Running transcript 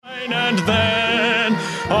And then,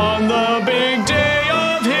 on the big day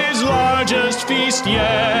of his largest feast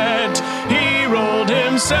yet, he rolled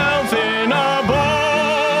himself in a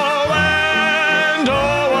ball. And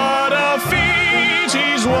oh, what a feat!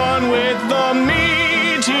 He's one with the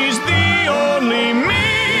meat. He's the only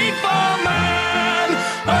meatball man.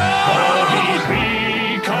 Oh, he'd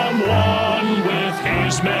become one with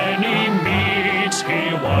his many meats.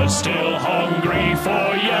 He was still hungry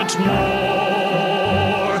for yet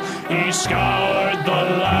more. He scoured the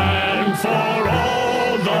land for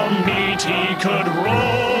all the meat he could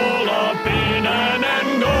roll up in and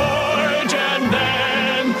engorge. And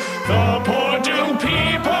then the poor doomed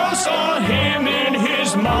people saw him in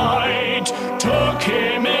his might, took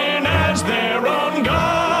him in as their own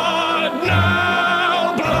god.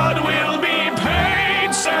 Now blood will be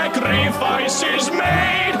paid, sacrifices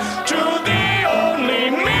made to the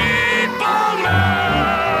only meatball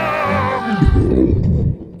man.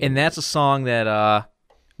 And that's a song that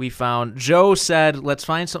we found. Joe said, let's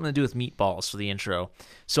find something to do with meatballs for the intro.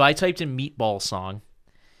 So I typed in meatball song.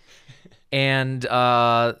 And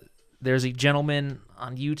there's a gentleman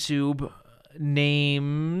on YouTube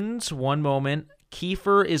named, one moment,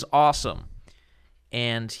 Kiefer is Awesome.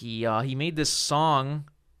 And he made this song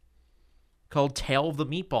called Tale of the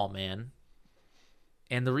Meatball Man.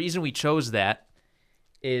 And the reason we chose that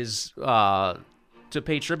is to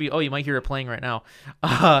pay tribute. Oh, you might hear it playing right now.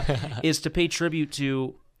 Is to pay tribute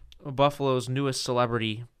to Buffalo's newest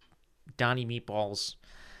celebrity, Donnie Meatballs,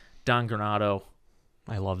 Don Granado.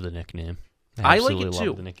 I love the nickname. I like absolutely it too.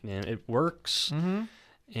 love the nickname. It works, Mm-hmm.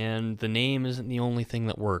 and the name isn't the only thing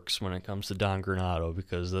that works when it comes to Don Granado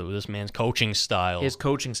because this man's coaching style. His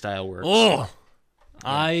coaching style works. Oh,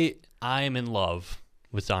 I am in love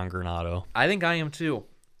with Don Granado. I think I am too.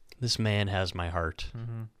 This man has my heart.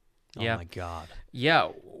 Mm-hmm. Oh Yeah. my God.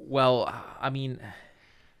 Yeah. Well, I mean,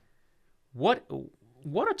 what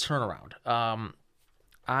a turnaround.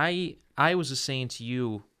 I was just saying to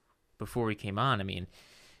you before we came on. I mean,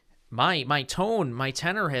 my tone, my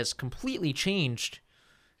tenor has completely changed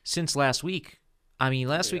since last week. I mean,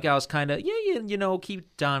 last week I was kind of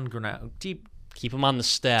keep Don Granado, keep him on the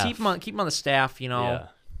staff. Keep him on the staff. Yeah.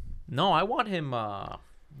 No, I want him.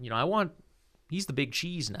 He's the big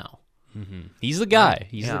cheese now. Mm-hmm. He's the guy.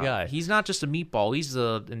 He's the guy. He's not just a meatball. He's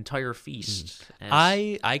the entire feast.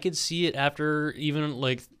 I could see it after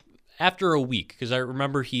after a week, because I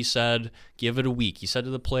remember he said, give it a week. He said to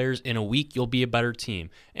the players, in a week, you'll be a better team.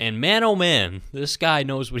 And man, oh man, this guy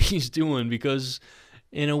knows what he's doing, because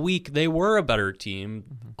in a week, they were a better team.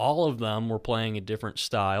 Mm-hmm. All of them were playing a different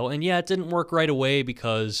style. And yeah, it didn't work right away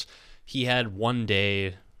because he had one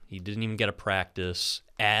day. He didn't even get a practice.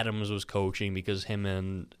 Adams was coaching because him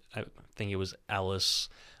and I think it was Ellis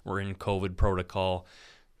were in COVID protocol.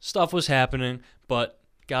 Stuff was happening, but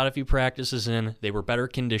got a few practices in. They were better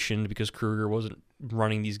conditioned because Kruger wasn't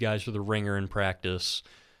running these guys for the ringer in practice.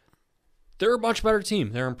 They're a much better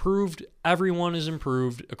team. They're improved. Everyone is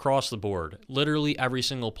improved across the board. Literally every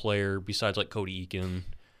single player besides like Cody Eakin.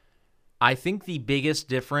 I think the biggest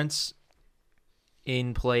difference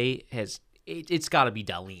in play it's got to be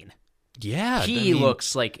Dahlin. Yeah. He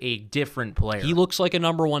looks like a different player. He looks like a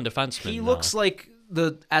number one defenseman. He looks like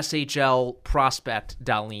the SHL prospect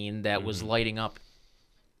Dahlin that was lighting up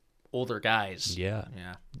older guys. Yeah.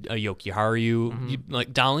 Jokiharju. Mm-hmm.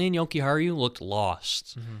 Dahlin and Jokiharju looked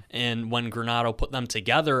lost. Mm-hmm. And when Granado put them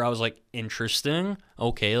together, I was like, interesting.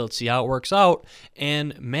 Okay, let's see how it works out.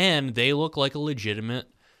 And man, they look like a legitimate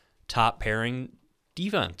top pairing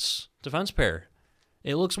defense pair.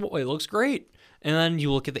 It looks great. And then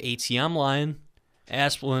you look at the ATM line,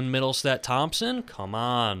 Asplund, Middlestat, Thompson. Come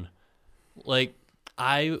on,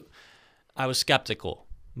 I was skeptical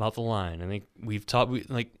about the line. I think we've talked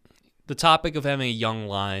the topic of having a young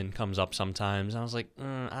line comes up sometimes. I was like,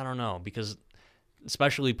 I don't know, because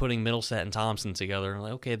especially putting Middlestat and Thompson together,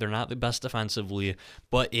 okay, they're not the best defensively,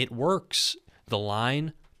 but it works. The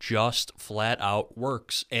line just flat out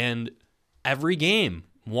works, and every game,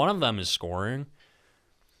 one of them is scoring.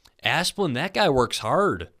 Asplund, that guy works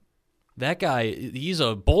hard. That guy, he's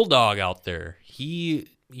a bulldog out there. He's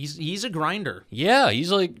a grinder. Yeah,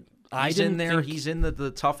 he's in there. He's in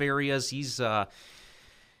the tough areas. He's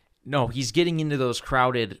getting into those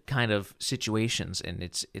crowded kind of situations, and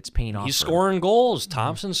it's paying off. He's scoring goals.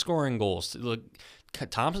 Thompson's scoring goals. Look,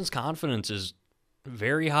 Thompson's confidence is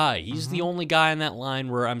very high. He's the only guy on that line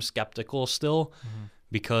where I'm skeptical still,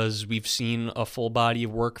 because we've seen a full body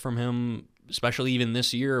of work from him, especially even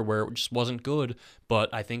this year where it just wasn't good.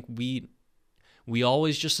 But I think we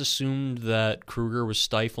always just assumed that Kruger was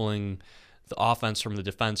stifling the offense from the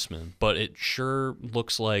defenseman, but it sure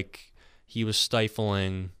looks like he was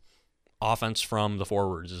stifling offense from the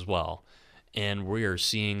forwards as well. And we are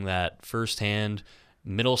seeing that firsthand.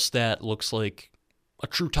 Middlestat looks like a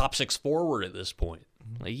true top 6 forward at this point.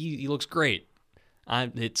 Like he looks great.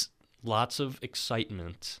 It's lots of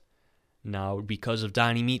excitement now because of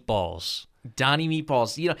Donnie Meatballs. Donnie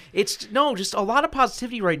Meatballs. It's just a lot of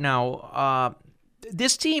positivity right now.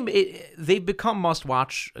 This team, they've become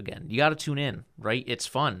must-watch again. You got to tune in, right? It's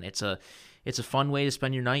fun. It's a fun way to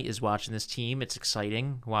spend your night is watching this team. It's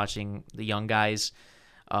exciting watching the young guys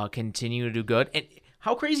continue to do good. And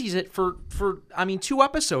how crazy is it for 2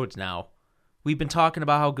 episodes now? We've been talking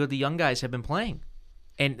about how good the young guys have been playing.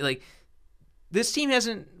 And, like, this team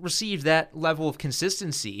hasn't received that level of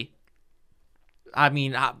consistency. I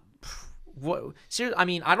don't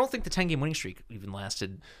think the 10-game winning streak even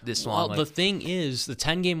lasted this long. Well, the thing is, the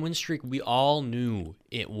 10-game win streak, we all knew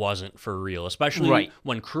it wasn't for real. Especially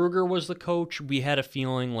when Kruger was the coach, we had a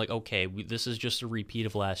feeling like, okay, this is just a repeat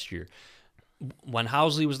of last year. When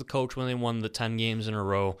Housley was the coach, when they won the 10 games in a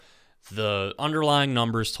row, the underlying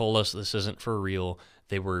numbers told us this isn't for real.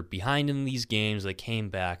 They were behind in these games. They came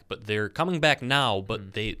back, but they're coming back now, but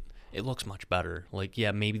it looks much better. Like,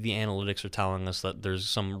 yeah, maybe the analytics are telling us that there's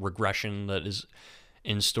some regression that is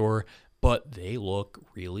in store, but they look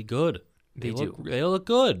really good. They look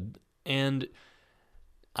good. And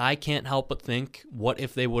I can't help but think, what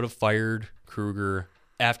if they would have fired Kruger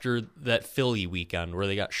after that Philly weekend where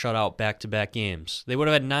they got shut out back-to-back games? They would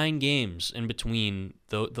have had 9 games in between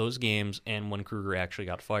those games and when Kruger actually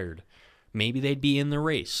got fired. Maybe they'd be in the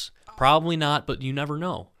race. Probably not, but you never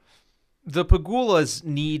know. The Pagulas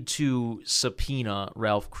need to subpoena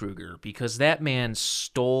Ralph Kruger because that man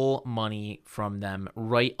stole money from them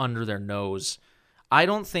right under their nose. I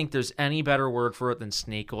don't think there's any better word for it than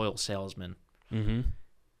snake oil salesman. Mm-hmm.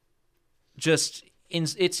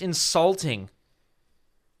 It's insulting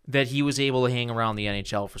that he was able to hang around the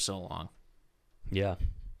NHL for so long. Yeah.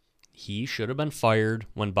 He should have been fired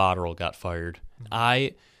when Botterill got fired.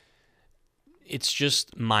 It's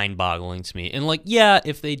just mind-boggling to me. And, like, yeah,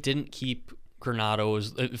 if they didn't keep Kruger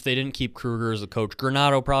as the coach,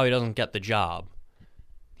 Granato probably doesn't get the job.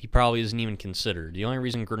 He probably isn't even considered. The only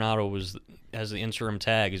reason Granato has the interim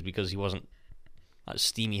tag is because he wasn't a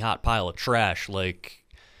steamy hot pile of trash like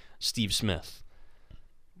Steve Smith.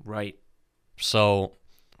 Right. So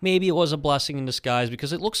maybe it was a blessing in disguise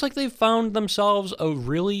because it looks like they've found themselves a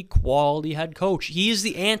really quality head coach. He is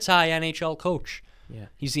the anti-NHL coach. Yeah.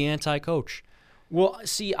 He's the anti-coach. Well,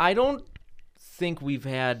 see, I don't think we've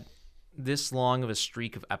had this long of a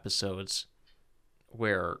streak of episodes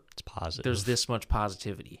where it's positive. There's this much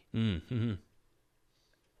positivity. Mm-hmm.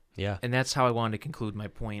 Yeah. And that's how I wanted to conclude my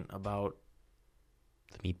point about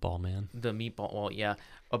the meatball man.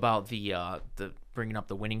 About the bringing up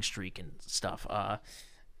the winning streak and stuff.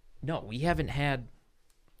 No, we haven't had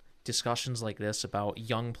discussions like this about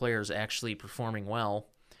young players actually performing well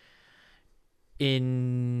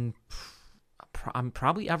in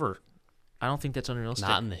probably ever. I don't think that's unrealistic.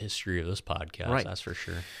 Not in the history of this podcast, right. That's for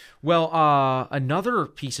sure. Well, another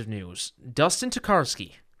piece of news. Dustin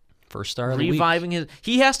Tokarski. First star of the week. Reviving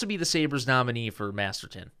he has to be the Sabres nominee for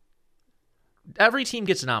Masterton. Every team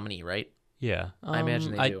gets a nominee, right? Yeah. I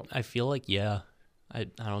imagine they do. I feel like, yeah. I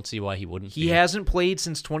don't see why he wouldn't He hasn't played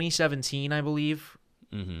since 2017, I believe.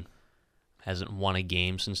 Mm-hmm. Hasn't won a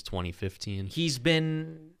game since 2015. He's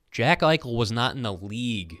been... Jack Eichel was not in the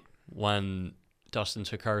league when Dustin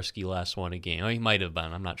Tokarski last won a game. Oh, he might have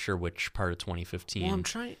been. I'm not sure which part of 2015. Well,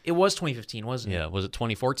 It was 2015, wasn't it? Yeah. Was it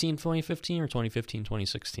 2014, 2015, or 2015,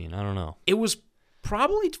 2016? I don't know. It was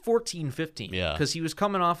probably 14-15. Yeah. Because he was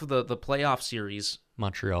coming off of the playoff series.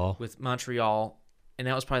 Montreal. With Montreal. And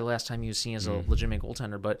that was probably the last time he was seen as a legitimate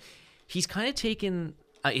goaltender. But he's kind of taken...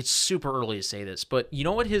 it's super early to say this, but you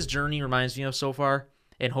know what his journey reminds me of so far?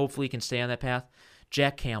 And hopefully he can stay on that path?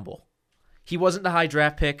 Jack Campbell. He wasn't the high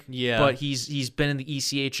draft pick, but he's been in the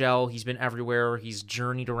ECHL. He's been everywhere. He's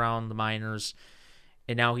journeyed around the minors.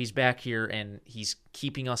 And now he's back here, and he's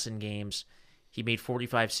keeping us in games. He made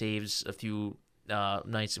 45 saves a few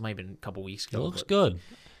nights. It might have been a couple weeks ago. He looks good.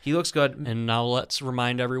 He looks good. And now let's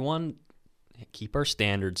remind everyone, keep our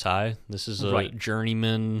standards high. This is a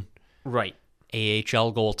journeyman AHL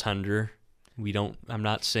goaltender. I'm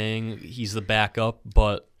not saying he's the backup,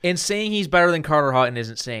 but... And saying he's better than Carter Hutton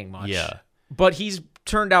isn't saying much. Yeah. But he's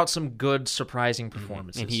turned out some good, surprising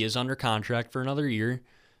performances. And he is under contract for another year.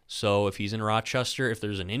 So if he's in Rochester, if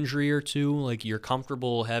there's an injury or two, like, you're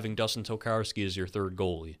comfortable having Dustin Tokarski as your third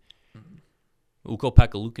goalie. Mm-hmm.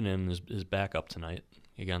 Ukko-Pekka Luukkonen is back up tonight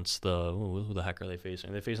against who the heck are they facing?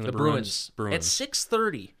 Are they facing the Bruins? At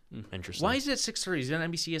 6:30. Interesting. Why is it at 6:30? Is it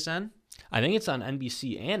on NBCSN? I think it's on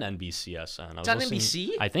NBC and NBCSN. It's on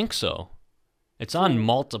NBC? I think so. It's on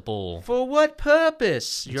multiple. For what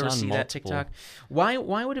purpose? You It's ever on see that multiple. TikTok?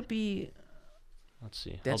 Why would it be? Let's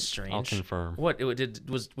see. That's strange. I'll confirm. What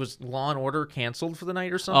was Law and Order canceled for the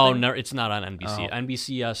night or Oh something? no, it's not on NBC. Oh.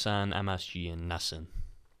 NBCSN, MSG, and Nesson.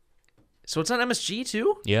 So it's on MSG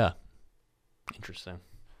too? Yeah. Interesting.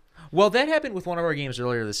 Well, that happened with one of our games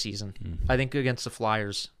earlier this season. I think against the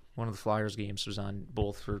Flyers. One of the Flyers games was on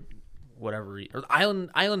both for whatever or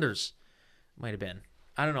Islanders might have been.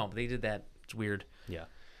 I don't know, but they did that. It's weird. Yeah.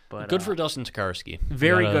 But Good for Dustin Tokarski.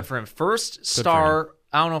 very good for him. First star.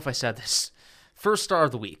 I don't know if I said this. First star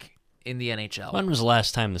of the week in the NHL. When was the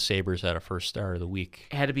last time the Sabres had a first star of the week?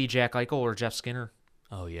 It had to be Jack Eichel or Jeff Skinner,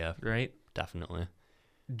 Oh yeah, right? definitely.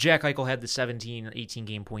 Jack Eichel had the 17 or 18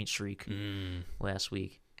 game point streak last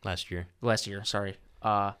year, sorry.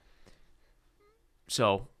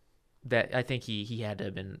 So that I think he had to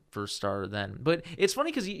have been first star then. But it's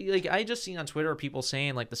funny because I just seen on Twitter people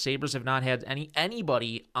saying like the Sabres have not had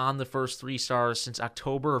anybody on the first 3 stars since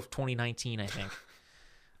October of 2019, I think,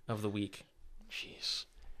 of the week. Jeez.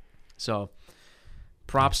 So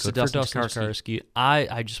props to Good for Dustin Dustin Tokarski. Tokarski.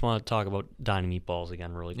 I just want to talk about Donnie Meatballs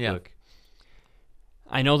again really Yeah. quick.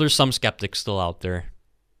 I know there's some skeptics still out there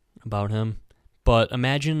about him, but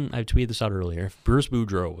imagine, I tweeted this out earlier, if Bruce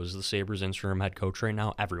Boudreau was the Sabres interim head coach right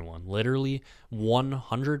now, everyone, literally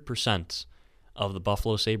 100% of the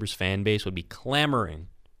Buffalo Sabres fan base would be clamoring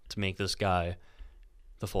to make this guy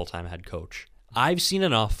the full-time head coach. I've seen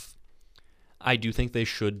enough. I do think they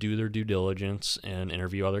should do their due diligence and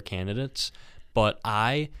interview other candidates, but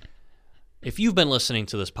if you've been listening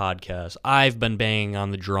to this podcast, I've been banging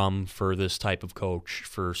on the drum for this type of coach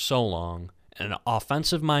for so long, an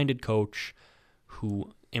offensive-minded coach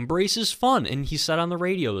who embraces fun. And he said on the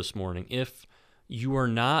radio this morning, if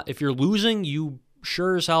you're losing, you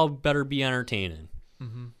sure as hell better be entertaining.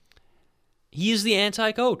 Mm-hmm. He is the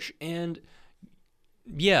anti-coach, and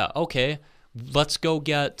yeah, okay, let's go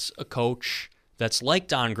get a coach that's like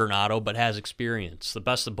Don Granato but has experience, the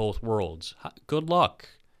best of both worlds. Good luck,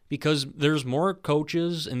 because there's more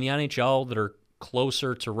coaches in the NHL that are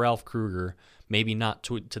closer to Ralph Kruger, maybe not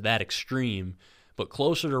to that extreme, but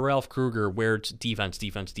closer to Ralph Kruger where it's defense,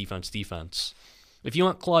 defense, defense, defense. If you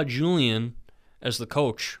want Claude Julien as the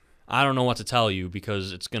coach, I don't know what to tell you,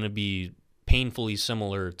 because it's going to be painfully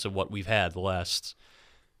similar to what we've had the last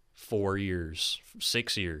 4 years,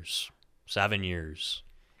 6 years, 7 years.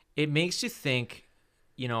 It makes you think,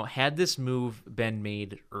 had this move been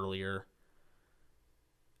made earlier,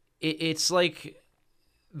 it's like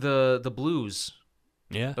the Blues.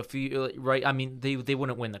 Yeah. Right? I mean, they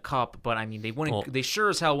wouldn't win the cup, but I mean, they wouldn't. Well, they sure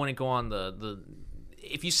as hell wouldn't go on the.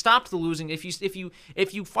 If you stopped the losing, if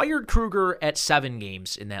you fired Kruger at 7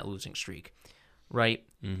 games in that losing streak, right?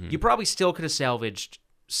 Mm-hmm. You probably still could have salvaged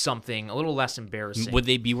something a little less embarrassing. Would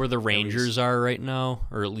they be where the Rangers are right now,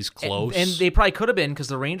 or at least close? And they probably could have been, because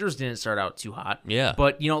the Rangers didn't start out too hot. Yeah.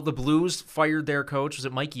 But the Blues fired their coach. Was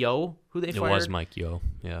it Mike Yeo who they fired? It was Mike Yeo.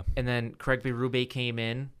 Yeah. And then Craig Berube came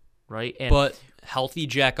in, right? But healthy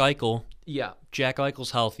Jack Eichel. Yeah. Jack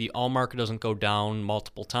Eichel's healthy. Allmark doesn't go down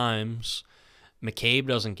multiple times. McCabe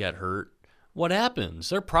doesn't get hurt. What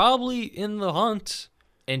happens? They're probably in the hunt.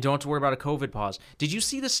 And don't have to worry about a COVID pause. Did you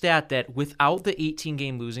see the stat that without the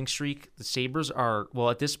 18-game losing streak, the Sabres are, well,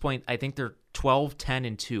 at this point, I think they're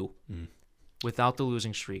 12-10-2 without the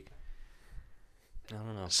losing streak. I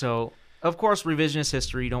don't know. So, of course, revisionist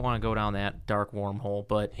history. You don't want to go down that dark wormhole,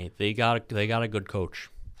 but Hey, they got a good coach.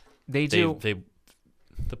 they do.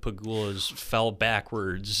 The Pagulas fell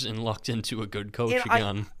backwards and lucked into a good coach And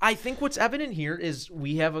again. I think what's evident here is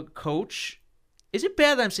we have a coach. Is it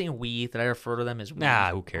bad that I'm saying we, that I refer to them as we?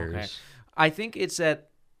 Nah, who cares? Okay. I think it's that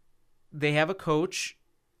they have a coach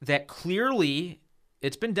that clearly,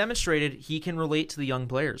 it's been demonstrated, he can relate to the young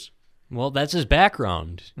players. Well, that's his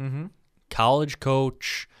background. Mm-hmm. College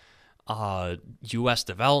coach, U.S.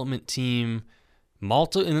 development team,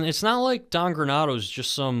 and it's not like Don Granato's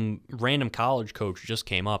just some random college coach who just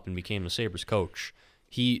came up and became the Sabres coach.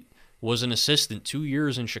 He was an assistant 2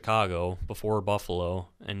 years in Chicago before Buffalo,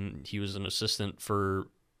 and he was an assistant for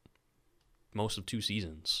most of 2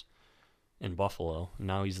 seasons in Buffalo.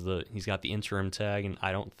 Now he's got the interim tag, and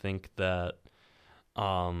I don't think that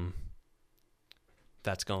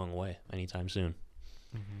that's going away anytime soon.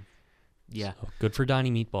 Mm-hmm. Yeah. So good for Donnie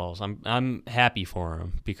Meatballs. I'm happy for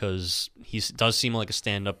him, because he does seem like a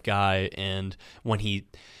stand-up guy, and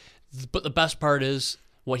but the best part is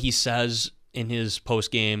what he says in his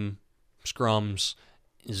post-game scrums,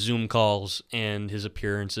 Zoom calls, and his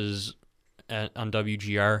appearances on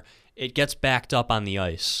WGR. it gets backed up on the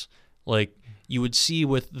ice. Like you would see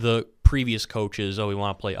with the previous coaches, we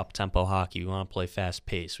want to play up-tempo hockey, we want to play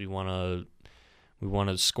fast-paced, we want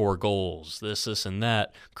to score goals, this, and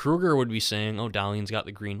that. Kruger would be saying, Dahlian's got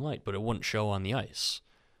the green light, but it wouldn't show on the ice.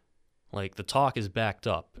 Like, the talk is backed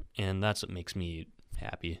up, and that's what makes me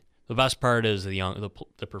happy. The best part is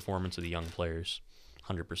the performance of the young players,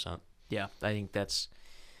 100%. Yeah, I think that's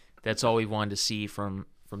all we wanted to see from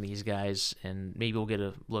these guys, and maybe we'll get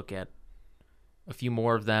a look at a few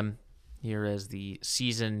more of them here as the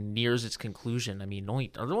season nears its conclusion. I mean, are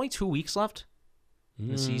there only 2 weeks left in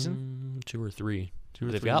the season? 2 or 3.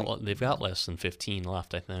 They've got less than 15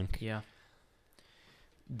 left, I think. Yeah.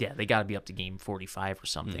 Yeah, they got to be up to game 45 or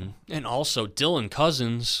something. And also, Dylan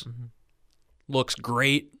Cousins looks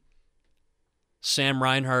great. Sam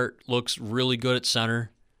Reinhart looks really good at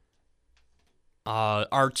center.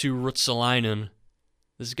 Arttu Ruotsalainen,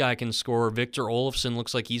 this guy can score. Victor Olofsson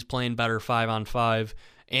looks like he's playing better 5-on-5.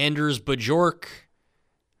 Anders Bjork,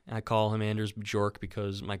 I call him Anders Bjork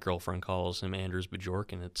because my girlfriend calls him Anders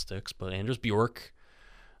Bjork and it sticks, but Anders Bjork,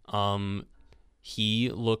 he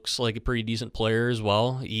looks like a pretty decent player as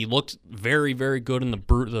well. He looked very, very good in the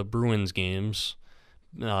Bruins games.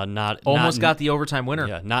 Got the overtime winner.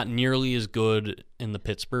 Yeah, not nearly as good in the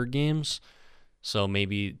Pittsburgh games. So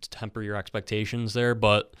maybe temper your expectations there,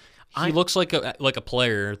 but he looks like a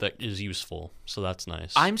player that is useful. So that's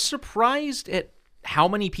nice. I'm surprised at how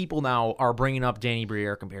many people now are bringing up Danny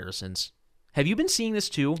Briere comparisons. Have you been seeing this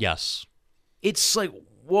too? Yes. It's like,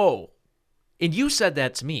 whoa. And you said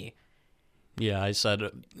that to me. Yeah, I said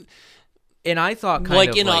it. And I thought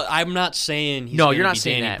I'm not saying he's you're not be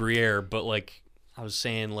saying Danny that. Briere, but like I was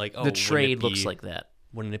saying the trade looks like that.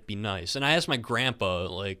 Wouldn't it be nice? And I asked my grandpa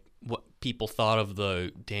like what people thought of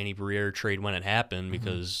the Danny Briere trade when it happened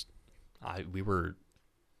because we were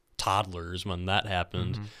toddlers when that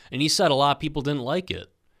happened, and he said a lot of people didn't like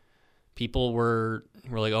it. People were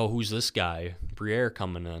like, who's this guy Briere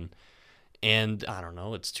coming in? And I don't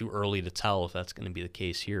know, it's too early to tell if that's going to be the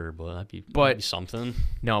case here, but that'd be something.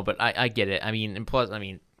 No, but I get it. I mean, and plus,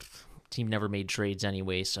 team never made trades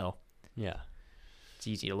anyway, so yeah, it's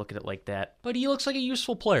easy to look at it like that. But he looks like a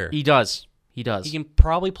useful player. He does. He can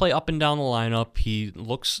probably play up and down the lineup.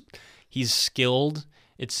 He's skilled.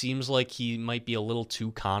 It seems like he might be a little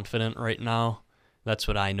too confident right now. That's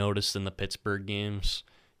what I noticed in the Pittsburgh games.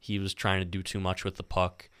 He was trying to do too much with the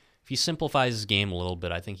puck. If he simplifies his game a little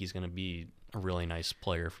bit, I think he's going to be a really nice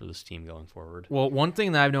player for this team going forward. Well, one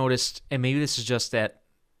thing that I've noticed, and maybe this is just that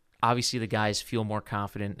obviously the guys feel more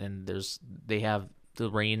confident and they have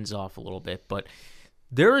the reins off a little bit, but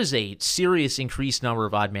there is a serious increased number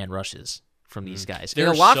of odd man rushes from these guys. And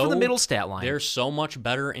a lot from the middle stat line. They're so much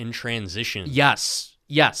better in transition.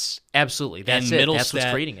 Yes, absolutely. That's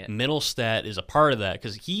what's creating it. Middlestat is a part of that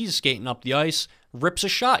because he's skating up the ice, rips a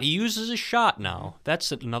shot. He uses his shot now.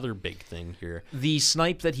 That's another big thing here. The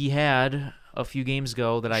snipe that he had a few games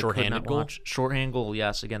ago that I could not watch. Shorthand goal,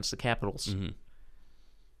 yes, against the Capitals. Mm-hmm.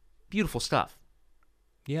 Beautiful stuff.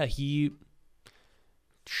 Yeah, you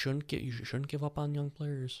shouldn't give up on young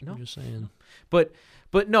players. No. I'm just saying. But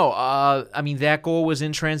no, that goal was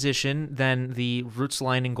in transition. Then the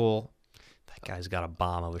Ruotsalainen goal. That guy's got a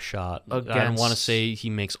bomb of a shot. I don't want to say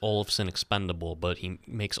he makes Olofsson expendable, but he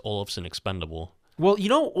makes Olofsson expendable. Well,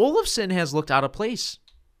 Olofsson has looked out of place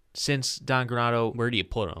since Don Granato. Where do you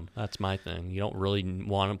put him? That's my thing. You don't really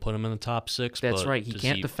want to put him in the top 6. That's right. He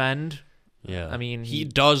can't defend. Yeah. He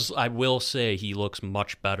does. I will say he looks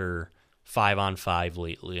much better 5-on-5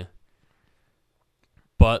 lately.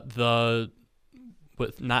 But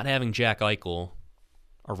with not having Jack Eichel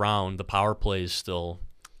around, the power play is still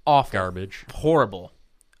awful, garbage, horrible.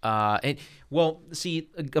 About the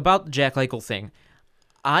Jack Eichel thing,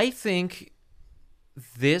 I think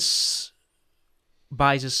this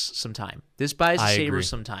buys us some time. This buys the Sabres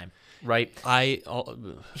some time, right?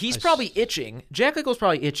 He's probably itching. Jack Eichel's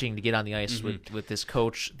probably itching to get on the ice with this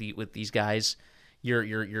coach, with these guys.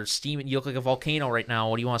 You're steaming. You look like a volcano right now.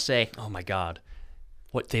 What do you want to say? Oh my God,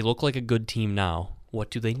 what they look like a good team now. What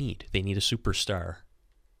do they need? They need a superstar.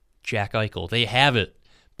 Jack Eichel. They have it.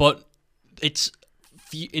 But it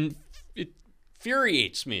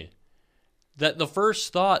infuriates me that the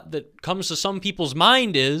first thought that comes to some people's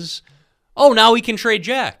mind is, now we can trade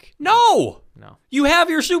Jack. No. You have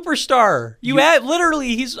your superstar.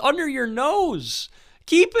 Literally, he's under your nose.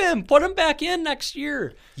 Keep him. Put him back in next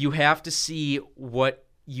year. You have to see what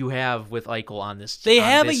you have with Eichel on this. They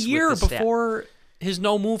have a year before his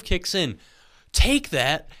no move kicks in. Take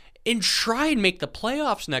that and try and make the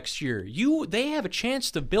playoffs next year. They have a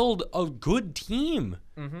chance to build a good team.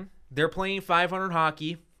 Mm-hmm. They're playing .500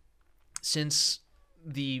 hockey since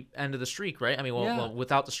the end of the streak, right? I mean, Yeah. well,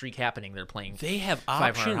 without the streak happening, they're playing. They have 500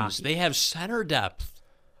 options. hockey. They have center depth.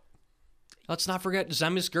 Let's not forget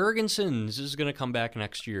Zemis Girgensons is going to come back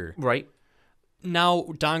next year. Right. Now,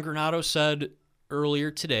 Don Granato said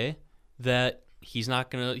earlier today that he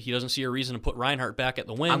doesn't see a reason to put Reinhart back at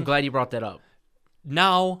the wing. I'm glad you brought that up.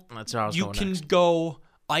 Now, That's where I was you going can next. go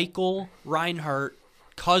Eichel, Reinhart,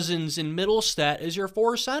 Cousins, and Middlestat as your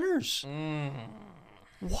 4 centers.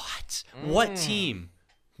 What? What team?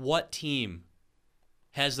 What team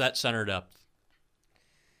has that center depth?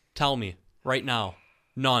 Tell me right now.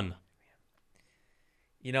 None.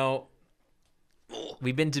 You know,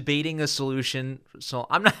 we've been debating a solution, so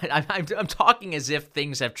I'm not. I'm talking as if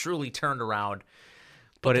things have truly turned around.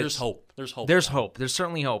 But There's hope. There's hope. There's hope. There's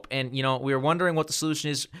certainly hope. And you know, we were wondering what the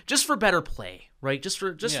solution is, just for better play, right? Just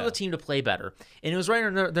for the team to play better. And it was right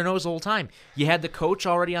under their nose the whole time. You had the coach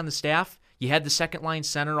already on the staff. You had the second line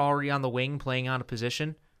center already on the wing playing out of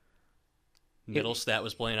position. Middlestat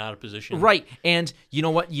was playing out of position. Right. And you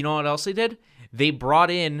know what? You know what else they did? They brought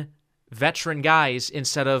in veteran guys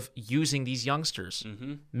instead of using these youngsters.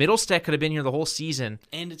 Mm-hmm. Middlestat could have been here the whole season.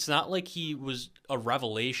 And it's not like he was a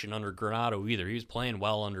revelation under Granato either. He was playing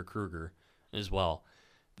well under Kruger as well.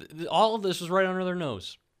 All of this was right under their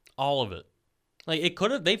nose. All of it. Like, it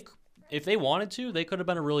could have, if they wanted to, they could have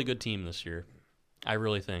been a really good team this year. I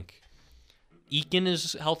really think. Eakin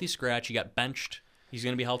is healthy scratch. He got benched. He's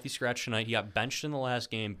going to be healthy scratch tonight. He got benched in the last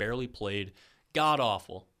game, barely played. God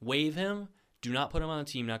awful. Waive him. Do not put him on the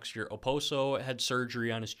team next year. Oposo had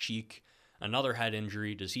surgery on his cheek, another head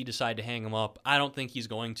injury. Does he decide to hang him up? I don't think he's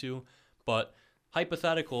going to, but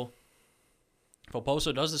hypothetical, if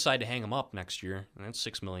Oposo does decide to hang him up next year, and that's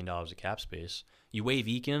 $6 million of cap space, you waive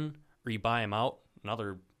Eakin or you buy him out,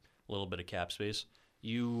 another little bit of cap space.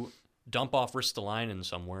 You dump off Ristolainen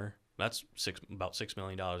somewhere. That's about $6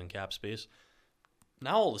 million in cap space.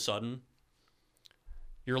 Now all of a sudden,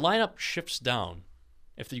 your lineup shifts down.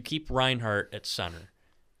 If you keep Reinhart at center,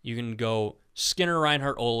 you can go Skinner,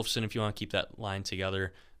 Reinhart, Olofsson if you want to keep that line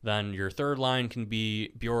together. Then your third line can be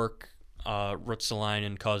Bjork,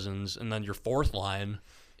 Ristolainen, Cousins, and then your fourth line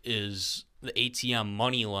is the ATM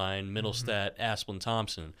money line, Middlestat, Asplund,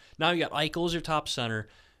 Thompson. Now you got Eichel as your top center.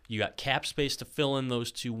 You got cap space to fill in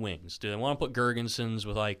those two wings. Do they want to put Girgensons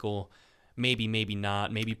with Eichel? Maybe, maybe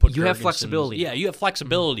not. Maybe put You have Girgensons- flexibility. Yeah, you have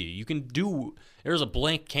flexibility. You can do. There's a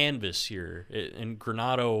blank canvas here, and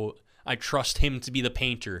Granato. I trust him to be the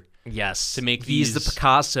painter. Yes. To make He's these- the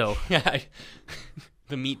Picasso. Yeah,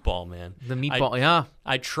 the meatball man. The meatball, yeah.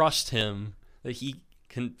 I trust him that he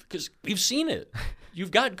can, because we've seen it.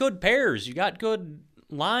 You've got good pairs. You got good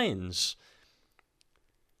lines.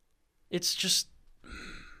 It's just,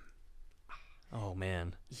 oh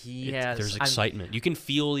man, there's excitement. You can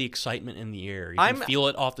feel the excitement in the air. You can feel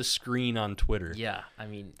it off the screen on Twitter. Yeah, I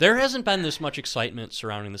mean, There hasn't been this much excitement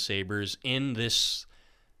surrounding the Sabres in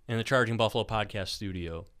the Charging Buffalo podcast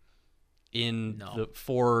studio in the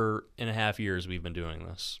 4.5 years we've been doing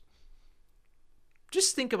this.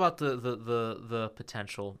 just think about the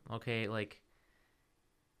potential. Okay, like,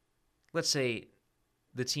 let's say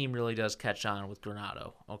the team really does catch on with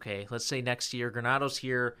Granato. Okay, let's say next year Granato's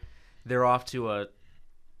here, they're off to a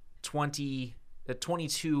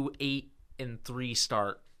 22-8-3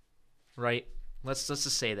 start, right? Let's just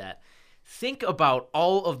say that. Think about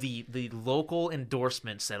all of the local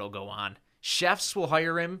endorsements that'll go on. Chefs will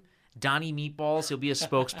hire him. Donnie Meatballs, he'll be a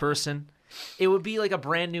spokesperson. It would be like a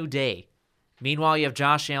brand new day. Meanwhile, you have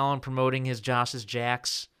Josh Allen promoting his Josh's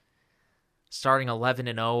Jacks, starting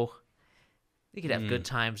 11-0. They could have good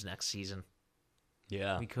times next season.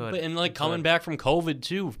 Yeah, We could. And We coming could. back from COVID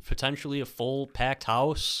too, potentially a full packed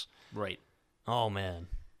house. Right. Oh man,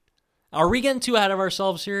 are we getting too ahead of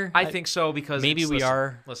ourselves here? I think so, because maybe we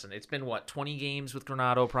are. Listen, it's been 20 games with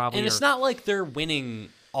Granato probably. And it's or- not like they're winning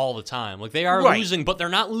all the time. Like, they are Right. losing, but they're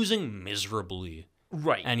not losing miserably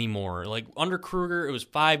right. anymore. Like, under Kruger, it was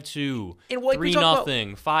 5-2, And like we talked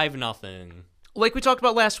 3-0, 5-0. Like we talked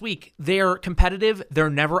about last week, they're competitive. They're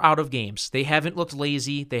never out of games. They haven't looked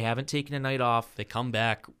lazy. They haven't taken a night off. They come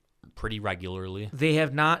back pretty regularly. They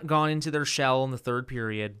have not gone into their shell in the third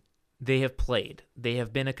period. They have played. They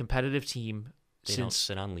have been a competitive team They don't since.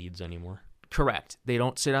 sit on leads anymore. Correct. They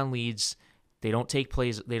don't sit on leads. They don't take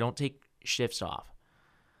plays. They don't take shifts off.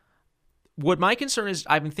 What my concern is,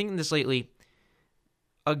 I've been thinking this lately.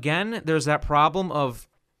 Again, there's that problem of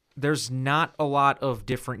there's not a lot of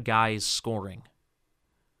different guys scoring.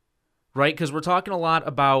 Right? Because we're talking a lot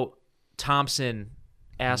about Thompson,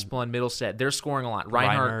 Asplund, Middlestat. They're scoring a lot.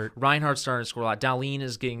 Reinhardt's starting to score a lot. Dahlin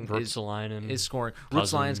is getting Ristolainen. is scoring.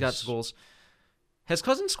 Cousins. Ristolainen's got goals. Has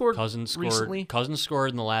Cousins scored Cousins scored. recently? Cousins scored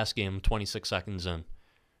in the last game, 26 seconds in.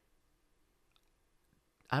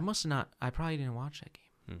 I must not. I probably didn't watch that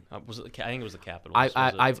game. I think it was the Capitals.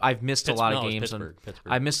 I've missed a lot of games. Pittsburgh.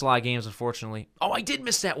 I've missed a lot of games, unfortunately. Oh, I did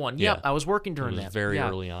miss that one. Yep, Yeah. I was working It during was that. very Yeah.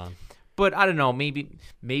 early on. But I don't know. Maybe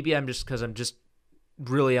I'm just because I'm just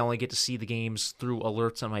really I only get to see the games through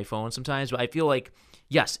alerts on my phone sometimes. But I feel like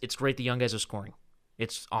yes, it's great the young guys are scoring.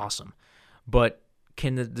 It's awesome. But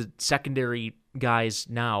can the secondary guys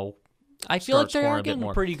now? I feel like start they're scoring a bit getting a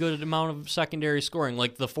more? pretty good amount of secondary scoring.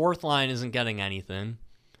 Like the fourth line isn't getting anything.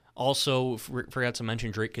 Also, forgot to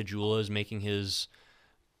mention Drake Caggiula is making his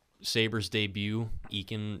Sabres debut.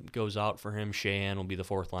 Eakin goes out for him. Sheahan will be the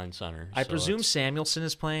fourth line center. I So presume it's- Samuelson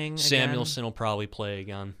is playing. Again. Samuelson will probably play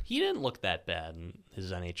again. He didn't look that bad in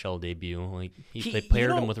his NHL debut. Like He- they paired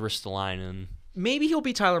you know- him with Ristolainen. Maybe he'll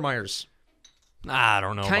be Tyler Myers. I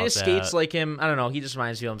don't know. Kind about of skates that. like him. I don't know. He just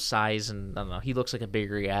reminds me of him size, and I don't know. He looks like a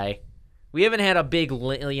bigger guy. We haven't had a big,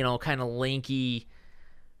 kind of lanky,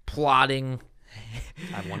 plodding.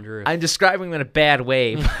 I wonder if I'm describing him in a bad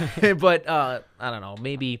way, but I don't know.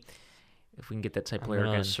 Maybe if we can get that type of I'm player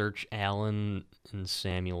gonna again. search Allen and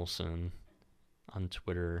Samuelson on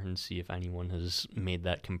Twitter and see if anyone has made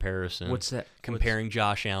that comparison. What's that? Comparing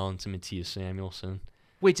Josh Allen to Matthias Samuelson.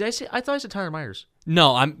 Wait, did I say? I thought I said Tyler Myers.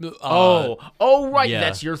 No, I'm. Right. yeah.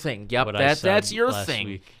 That's your thing. Yep, What I that's said your last thing.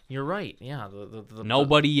 week. You're right. Yeah, the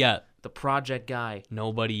Nobody yet. the project guy.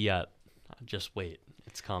 Nobody yet. Just wait.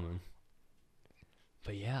 It's coming.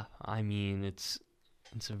 But yeah, I mean, it's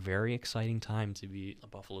a very exciting time to be a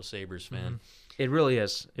Buffalo Sabres fan. It really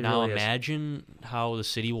is. It Now really is. imagine how the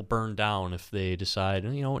city will burn down if they decide,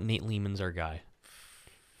 you know what, Nate Lehman's our guy.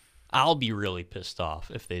 I'll be really pissed off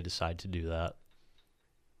if they decide to do that.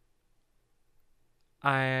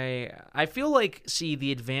 I feel like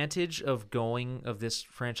the advantage of this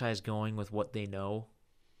franchise going with what they know,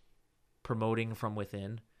 promoting from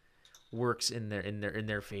within, works in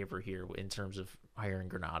their favor here in terms of hiring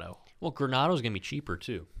Granato. Well, Granato's going to be cheaper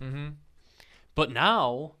too. Mm-hmm. But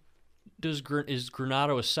now, is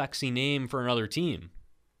Granato a sexy name for another team?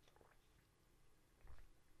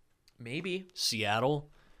 Maybe. Seattle?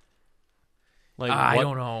 Like I what-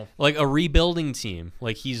 don't know. Like a rebuilding team.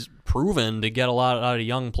 Like he's proven to get a lot out of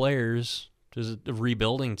young players. Does a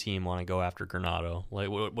rebuilding team want to go after Granato? Like,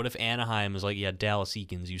 what if Anaheim is like, yeah, Dallas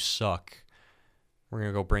Eakins, you suck. We're going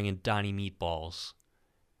to go bring in Donnie Meatballs.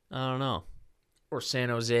 I don't know. Or San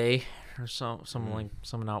Jose, or someone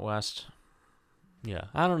out west. Yeah,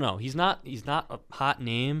 I don't know. He's not a hot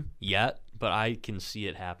name yet, but I can see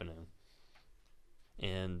it happening.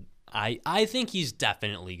 And I think he's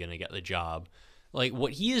definitely going to get the job. Like,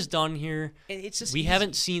 what he has done here, It's just we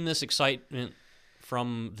haven't seen this excitement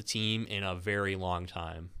from the team in a very long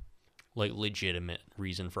time. Like, legitimate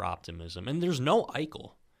reason for optimism. And there's no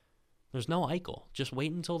Eichel. There's no Eichel. Just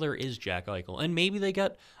wait until there is Jack Eichel. And maybe they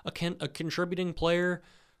get a contributing player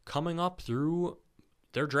coming up through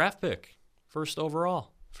their draft pick,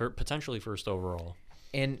 potentially first overall.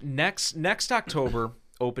 And next October,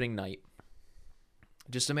 opening night,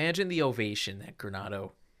 just imagine the ovation that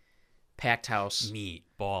Granato, packed house,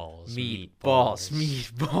 Meatballs.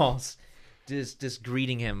 just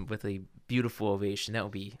greeting him with a beautiful ovation. That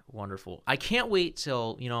would be wonderful. I can't wait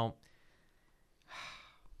till,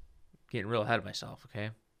 getting real ahead of myself, okay?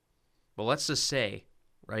 But let's just say,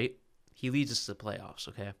 right, he leads us to the playoffs,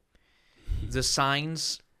 okay? The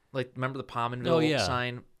signs, like, remember the Pominville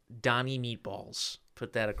sign? Donnie Meatballs.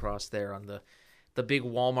 Put that across there on the big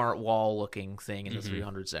Walmart wall-looking thing in the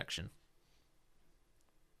 300 section.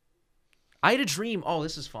 I had a dream. Oh,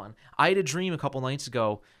 this is fun. I had a dream a couple nights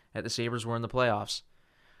ago that the Sabres were in the playoffs.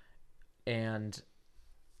 And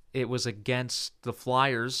it was against the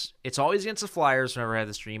Flyers. It's always against the Flyers whenever I had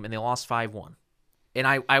this dream, and they lost 5-1. And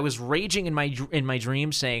I was raging in my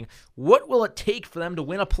dream saying, what will it take for them to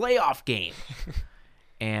win a playoff game?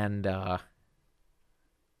 And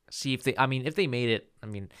see if they made it,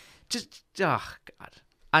 God.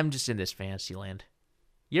 I'm just in this fantasy land.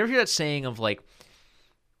 You ever hear that saying of like,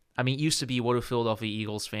 it used to be, what do Philadelphia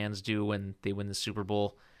Eagles fans do when they win the Super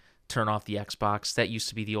Bowl? Turn off the Xbox. That used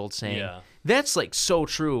to be the old saying. Yeah. That's like so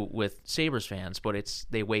true with Sabres fans, but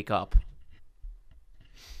they wake up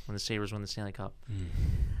when the Sabres win the Stanley Cup.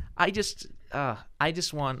 I just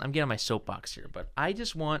want, I'm getting on my soapbox here, but I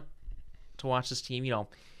just want to watch this team,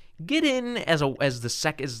 get in as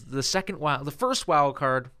the first wild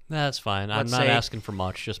card. That's fine. I'm Let's not say- asking for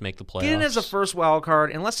much. Just make the playoffs. Get in as the first wild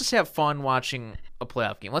card, and let's just have fun watching a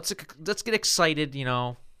playoff game. Let's get excited.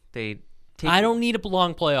 I don't need a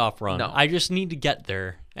long playoff run. No. I just need to get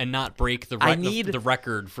there and not break the I need- the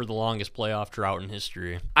record for the longest playoff drought in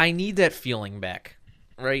history. I need that feeling back.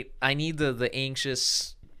 right? I need the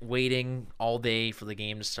anxious waiting all day for the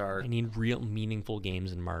game to start. I need real meaningful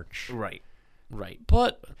games in March. Right.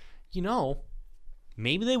 But,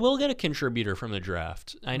 maybe they will get a contributor from the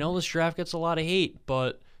draft. I know this draft gets a lot of hate,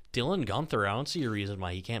 but Dylan Gunther, I don't see a reason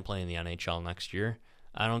why he can't play in the NHL next year.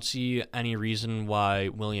 I don't see any reason why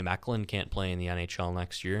William Eklund can't play in the NHL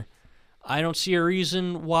next year. I don't see a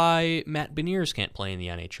reason why Matt Beniers can't play in the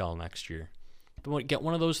NHL next year. Get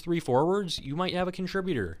one of those 3 forwards, you might have a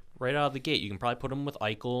contributor right out of the gate. You can probably put him with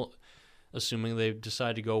Eichel, assuming they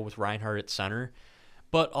decide to go with Reinhart at center.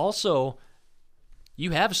 But also,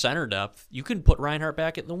 you have center depth. You can put Reinhart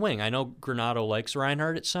back at the wing. I know Granato likes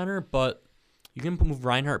Reinhart at center, but you can move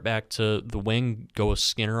Reinhart back to the wing, go with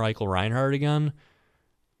Skinner, Eichel, Reinhart again.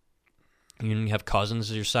 You can have Cousins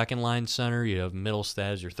as your second-line center. You have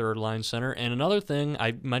Middlestad as your third-line center. And another thing,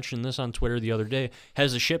 I mentioned this on Twitter the other day,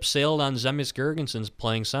 has the ship sailed on Zemgus Girgensons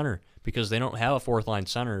playing center because they don't have a fourth-line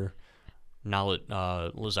center now that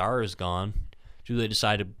Lazar is gone. Do they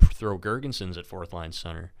decide to throw Girgensons at fourth-line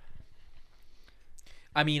center?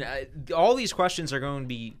 I mean, all these questions are going to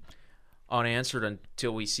be unanswered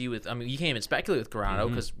until we see with. I mean, you can't even speculate with Granato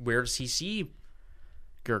because where does he see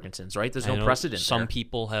Girgensons? Right? There's no precedent. Some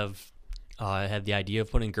people have had the idea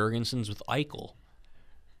of putting Girgensons with Eichel,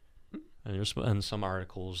 and there's been some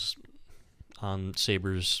articles on the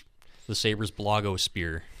Sabres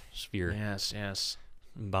blogosphere sphere. Yes.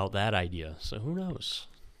 About that idea. So who knows?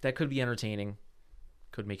 That could be entertaining.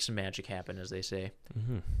 Could make some magic happen, as they say.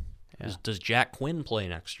 Mm-hmm. Yeah. Does Jack Quinn play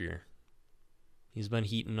next year? He's been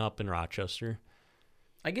heating up in Rochester.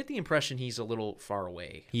 I get the impression he's a little far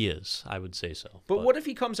away. He is, I would say so. But what if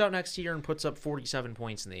he comes out next year and puts up 47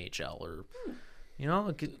 points in the AHL, or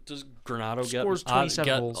does Granato scores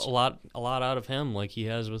 27 goals? a lot out of him like he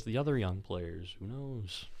has with the other young players? Who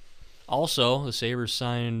knows? Also, the Sabres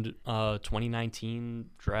signed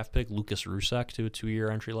 2019 draft pick Lucas Rusek to a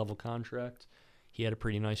 2-year entry-level contract. He had a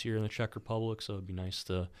pretty nice year in the Czech Republic, so it'd be nice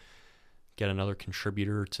to get another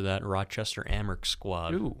contributor to that Rochester Amherst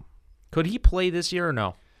squad. Ooh. Could he play this year or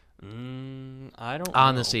no? I don't know.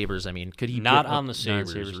 On the Sabres, I mean. Could he not on the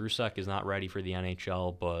Sabres. Rusek is not ready for the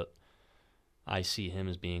NHL, but I see him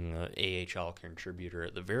as being an AHL contributor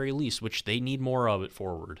at the very least, which they need more of at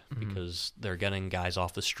forward because they're getting guys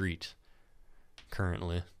off the street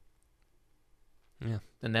currently. Yeah.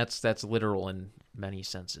 And that's literal in many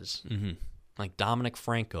senses. Mm-hmm. Like Dominic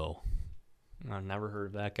Franco. I've never heard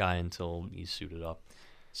of that guy until he's suited up.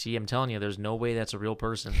 See, I'm telling you, there's no way that's a real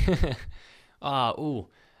person. I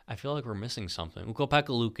feel like we're missing something. Ukko-Pekka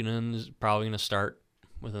Luukkonen is probably going to start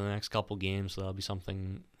within the next couple games, so that'll be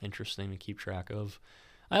something interesting to keep track of.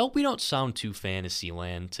 I hope we don't sound too fantasy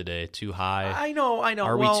land today, too high. I know.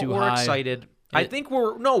 Are we too we're high? Excited. I think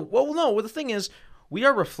we're no. The thing is, we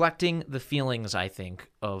are reflecting the feelings, I think,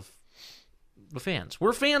 of the fans.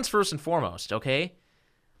 We're fans first and foremost, okay?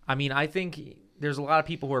 I mean, I think there's a lot of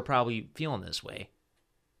people who are probably feeling this way.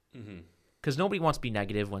 Because nobody wants to be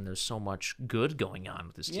negative when there's so much good going on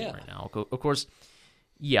with this team right now. Of course,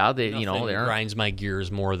 they grinds my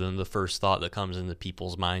gears more than the first thought that comes into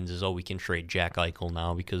people's minds is, we can trade Jack Eichel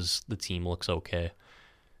now because the team looks okay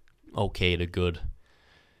to good.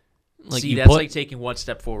 Like like taking one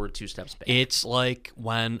step forward, 2 steps back. It's like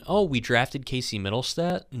when we drafted Casey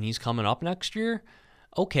Middlestat and he's coming up next year.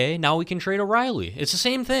 Okay, now we can trade O'Reilly. It's the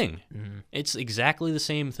same thing. It's exactly the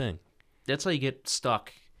same thing. That's how you get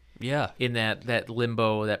stuck. Yeah. In that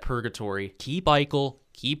limbo, that purgatory. Keep Eichel,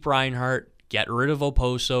 keep Reinhart, get rid of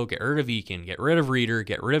Oposo, get rid of Eakin, get rid of Reeder,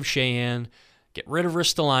 get rid of Sheahan, get rid of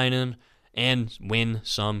Ristolainen, and win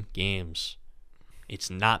some games.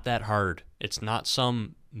 It's not that hard. It's not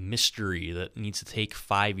some mystery that needs to take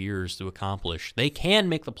 5 years to accomplish. They can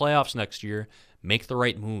make the playoffs next year. Make the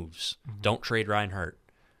right moves. Don't trade Reinhart.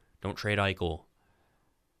 Don't trade Eichel.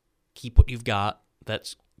 Keep what you've got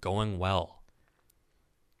that's going well.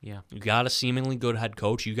 Yeah. You got a seemingly good head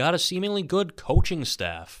coach. You got a seemingly good coaching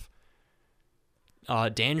staff.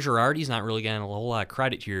 Dan Girardi's not really getting a whole lot of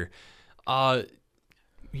credit here. The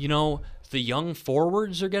young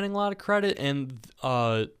forwards are getting a lot of credit, and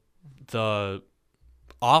the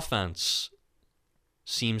offense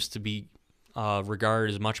seems to be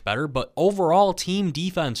regarded as much better, but overall team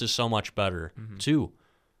defense is so much better, too.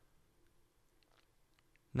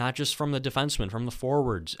 Not just from the defensemen, from the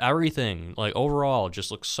forwards. Everything, overall,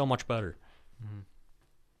 just looks so much better.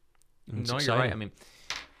 No, you're right. I mean,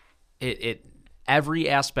 it every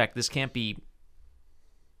aspect, this can't be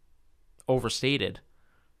overstated.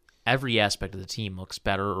 Every aspect of the team looks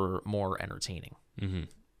better or more entertaining. And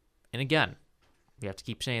again, we have to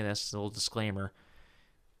keep saying this, a little disclaimer.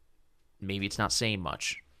 Maybe it's not saying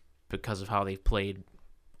much because of how they've played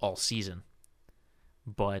all season.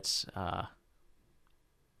 But, I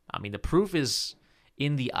mean, the proof is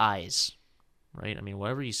in the eyes, right? I mean,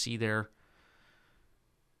 whatever you see there,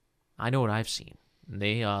 I know what I've seen.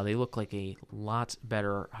 They look like a lot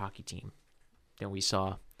better hockey team than we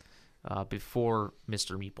saw before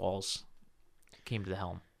Mr. Meatballs came to the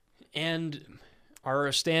helm. And are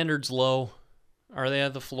our standards low? Are they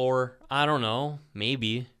at the floor? I don't know.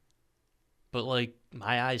 Maybe. But, like,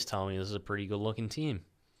 my eyes tell me this is a pretty good-looking team.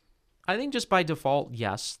 I think just by default,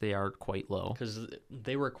 yes, they are quite low. Because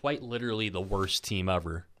they were quite literally the worst team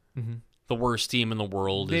ever. Mm-hmm. The worst team in the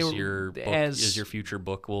world is your future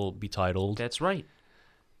book will be titled. That's right.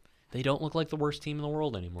 They don't look like the worst team in the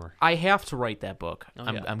world anymore. I have to write that book. Oh,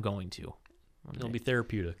 I'm going to. It'll be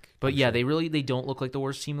therapeutic. But yeah, they don't look like the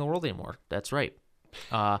worst team in the world anymore. That's right.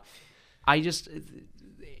 I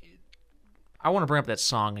want to bring up that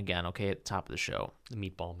song again, okay, at the top of the show. The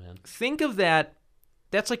Meatball Man. Think of that.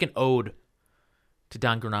 That's like an ode to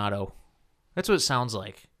Don Granato. That's what it sounds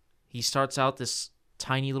like. He starts out this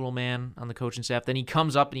tiny little man on the coaching staff. Then he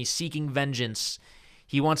comes up and he's seeking vengeance.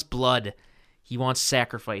 He wants blood. He wants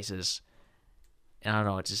sacrifices. And I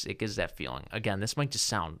don't know, it gives that feeling. Again, this might just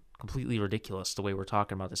sound completely ridiculous the way we're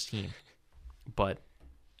talking about this team. But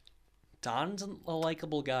Don's a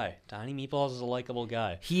likable guy. Donnie Meatballs is a likable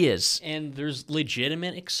guy. He is. And there's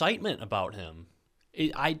legitimate excitement about him.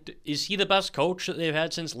 Is he the best coach that they've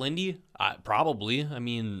had since Lindy? Probably. I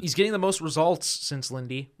mean, he's getting the most results since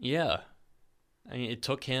Lindy. Yeah. I mean, it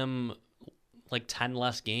took him like 10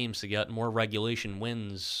 less games to get more regulation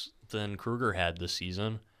wins than Kruger had this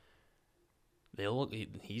season.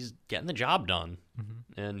 He's getting the job done,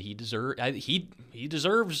 and he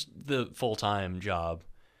deserves the full-time job.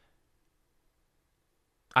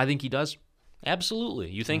 I think he does. Absolutely.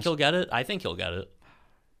 You think he'll get it? I think he'll get it.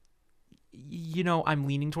 You know, I'm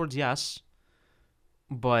leaning towards yes,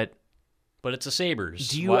 but it's the Sabres.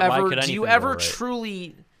 Do you ever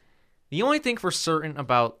truly? The only thing for certain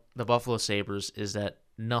about the Buffalo Sabres is that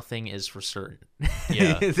nothing is for certain.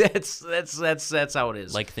 Yeah, that's how it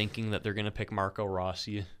is. Like thinking that they're gonna pick Marco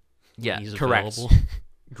Rossi. Yeah, he's correct. Available.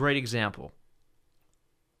 Great example.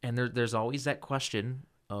 And there's always that question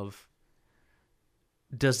of,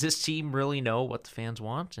 does this team really know what the fans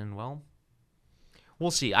want? And well,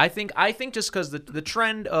 we'll see. I think just because the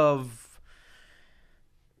trend of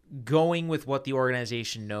going with what the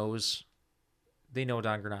organization knows, they know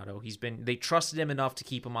Don Granato. They trusted him enough to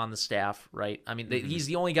keep him on the staff, right? I mean, he's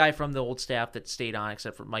the only guy from the old staff that stayed on,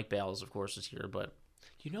 except for Mike Bales, of course, is here. But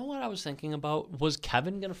you know what I was thinking about? Was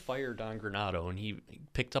Kevin gonna fire Don Granato? And he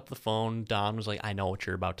picked up the phone. Don was like, "I know what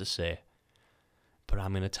you're about to say, but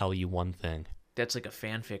I'm gonna tell you one thing." That's like a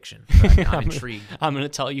fan fiction. I'm intrigued. I'm gonna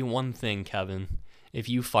tell you one thing, Kevin. If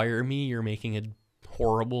you fire me, you're making a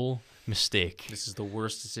horrible mistake. This is the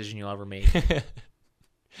worst decision you'll ever make.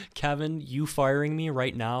 Kevin, you firing me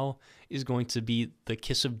right now is going to be the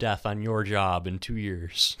kiss of death on your job in 2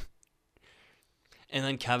 years. And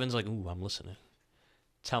then Kevin's like, "Ooh, I'm listening.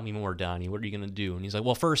 Tell me more, Donnie. What are you going to do?" And he's like,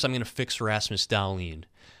 "Well, first I'm going to fix Rasmus Dahlin.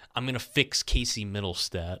 I'm going to fix Casey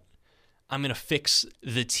Middlestat. I'm going to fix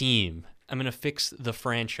the team. I'm going to fix the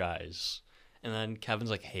franchise." And then Kevin's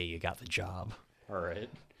like, "Hey, you got the job. All right."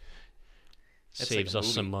 Saves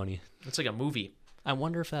us some money. It's like a movie. I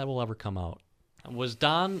wonder if that will ever come out. Was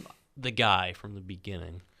Don the guy from the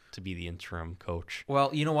beginning to be the interim coach? Well,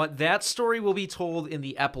 you know what? That story will be told in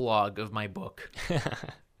the epilogue of my book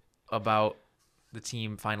about the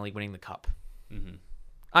team finally winning the cup. Mm-hmm.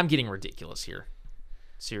 I'm getting ridiculous here.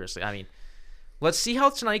 Seriously. I mean, let's see how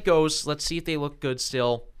tonight goes. Let's see if they look good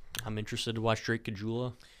still. I'm interested to watch Drake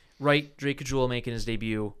Caggiula. Right, Drake Caggiula making his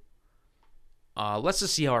debut. Let's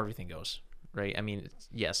just see how everything goes. Right? I mean,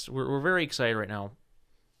 yes, we're very excited right now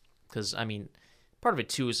because, I mean, part of it,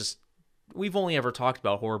 too, is just we've only ever talked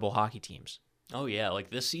about horrible hockey teams. Oh, yeah.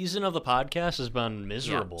 Like, this season of the podcast has been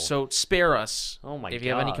miserable. Yeah, so spare us if you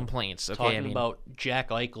have any complaints. Okay, Talking about Jack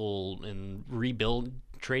Eichel and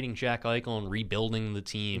trading Jack Eichel and rebuilding the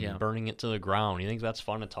team and burning it to the ground. You think that's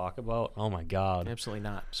fun to talk about? Oh, my God. Absolutely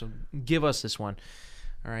not. So give us this one.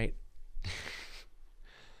 All right.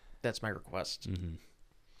 That's my request. Mm-hmm.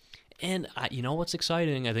 And you know what's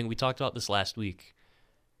exciting? I think we talked about this last week.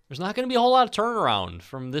 There's not going to be a whole lot of turnaround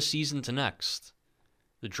from this season to next.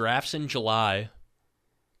 The draft's in July.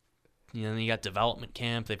 You know, you got development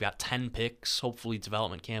camp. They've got 10 picks. Hopefully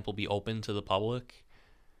development camp will be open to the public.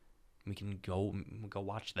 We can go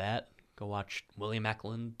watch that. Go watch William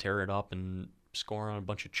Eklund tear it up and score on a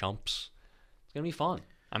bunch of chumps. It's going to be fun.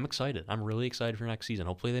 I'm excited. I'm really excited for next season.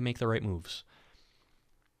 Hopefully they make the right moves.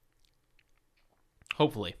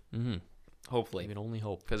 Hopefully. Mm-hmm. Hopefully. We can only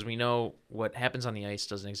hope. Because we know what happens on the ice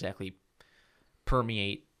doesn't exactly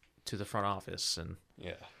permeate to the front office and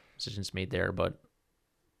decisions made there. But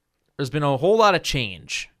there's been a whole lot of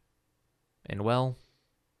change. And, well,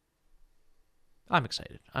 I'm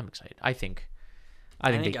excited. I think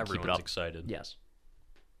they can keep it everyone's up. excited. Yes.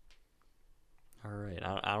 All right.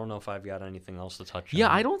 I don't know if I've got anything else to touch on.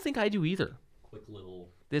 Yeah, I don't think I do either. Quick little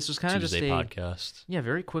This was kind of just Tuesday a podcast. Yeah,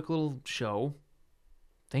 very quick little show.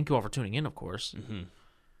 Thank you all for tuning in, of course. Mm-hmm.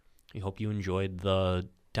 We hope you enjoyed the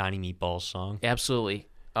Tiny Meatballs song. Absolutely.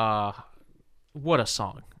 What a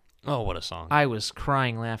song. Oh, what a song. I was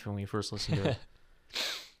crying laughing when we first listened to it.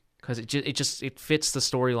 Because it fits the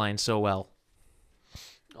storyline so well.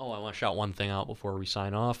 Oh, I want to shout one thing out before we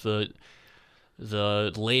sign off.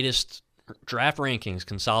 The latest draft rankings,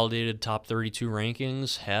 consolidated top 32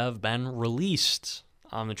 rankings, have been released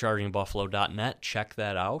on the chargingbuffalo.net. Check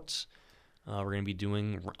that out. We're going to be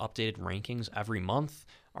doing updated rankings every month.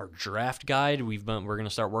 Our draft guide, we're going to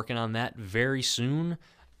start working on that very soon.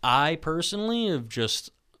 I personally have just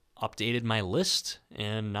updated my list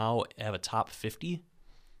and now have a top 50.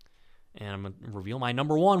 And I'm going to reveal my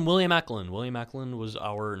number one, William Eklund. William Eklund was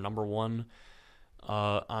our number one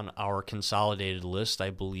on our consolidated list. I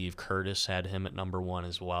believe Curtis had him at number one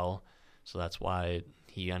as well. So that's why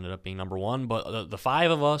he ended up being number one. But the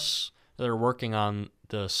five of us that are working on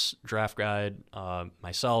this draft guide,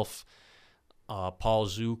 myself, Paul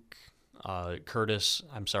Zook, Curtis.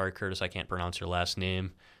 I'm sorry, Curtis, I can't pronounce your last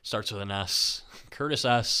name. Starts with an S. Curtis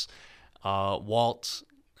S. Walt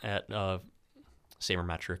at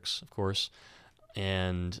Sabermetrics, of course,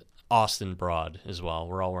 and Austin Broad as well.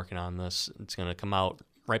 We're all working on this. It's going to come out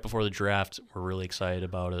right before the draft. We're really excited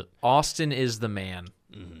about it. Austin is the man.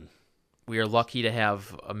 Mm-hmm. We are lucky to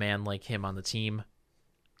have a man like him on the team.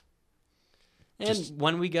 And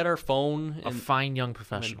when we get our phone... A fine young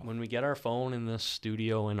professional. When we get our phone in this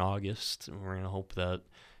studio in August, we're going to hope that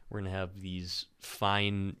we're going to have these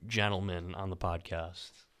fine gentlemen on the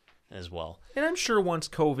podcast as well. And I'm sure once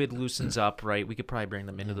COVID loosens up, right, we could probably bring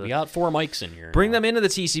them into We got 4 mics in here. Bring them into the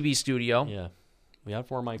TCB studio. Yeah. We got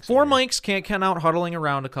 4 mics. 4 in here. mics can't count out huddling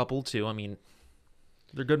around a couple, too. I mean,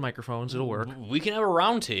 they're good microphones. It'll work. We can have a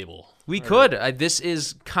round table. We could. This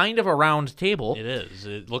is kind of a round table. It is.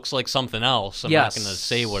 It looks like something else. I'm Yes. not going to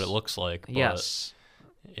say what it looks like. But Yes.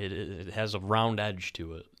 It has a round edge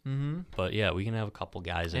to it. Mm-hmm. But yeah, we can have a couple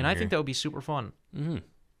guys in And here. I think that would be super fun. Mm-hmm.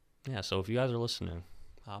 Yeah, so if you guys are listening,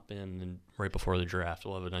 hop in and right before the draft.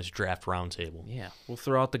 We'll have a nice draft round table. Yeah. We'll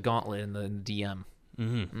throw out the gauntlet in the DM.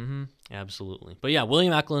 Mm-hmm. Mm-hmm. Absolutely. But yeah,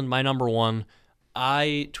 William Eklund, my number one.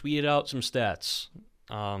 I tweeted out some stats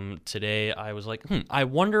today. I was like, I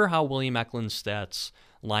wonder how William Eklund's stats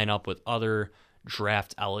line up with other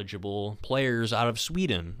draft-eligible players out of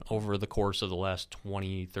Sweden over the course of the last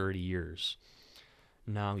 20, 30 years.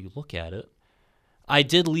 Now you look at it. I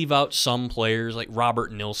did leave out some players, like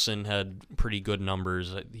Robert Nilsson had pretty good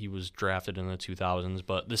numbers. He was drafted in the 2000s,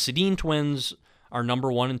 but the Sedin twins are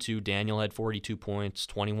number 1 and 2. Daniel had 42 points,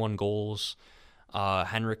 21 goals.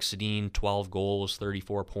 Henrik Sedin, 12 goals,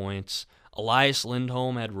 34 points. Elias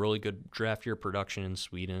Lindholm had really good draft year production in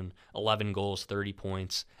Sweden, 11 goals, 30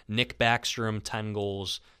 points. Nick Backstrom, 10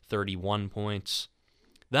 goals, 31 points.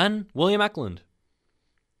 Then William Eklund,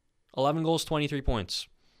 11 goals, 23 points.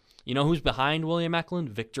 You know who's behind William Eklund?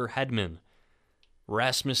 Victor Hedman,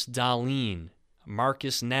 Rasmus Dahlin,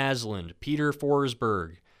 Marcus Naslund, Peter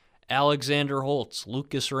Forsberg, Alexander Holtz,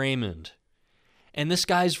 Lucas Raymond. And this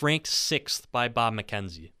guy's ranked 6th by Bob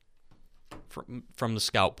McKenzie from the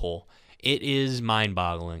scout poll. It is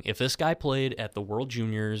mind-boggling. If this guy played at the World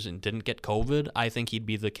Juniors and didn't get COVID, I think he'd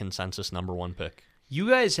be the consensus number 1 pick. You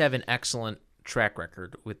guys have an excellent track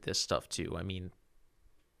record with this stuff, too. I mean,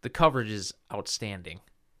 the coverage is outstanding,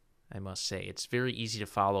 I must say. It's very easy to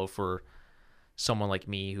follow for someone like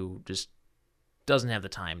me who just doesn't have the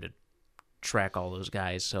time to track all those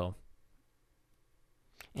guys. So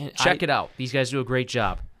And check it out. These guys do a great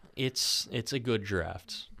job. It's a good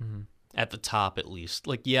draft. Mm-hmm. At the top, at least.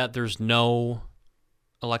 Like, yeah, there's no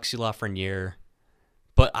Alexis Lafreniere,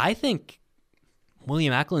 but I think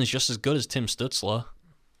William Eklund is just as good as Tim Stützle,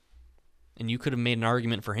 and you could have made an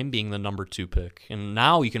argument for him being the number 2 pick, and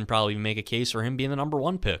now you can probably make a case for him being the number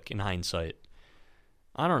 1 pick in hindsight.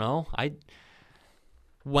 I don't know.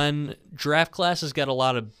 When draft classes get a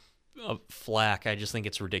lot of flack, I just think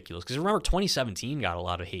it's ridiculous. Because remember, 2017 got a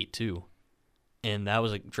lot of hate, too. And that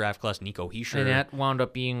was a draft class, Nico Hischier. And that wound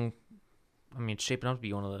up being, I mean, shaping up to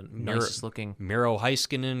be one of the nicest looking. Miro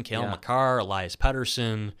Heiskanen, Kale Yeah. McCarr, Elias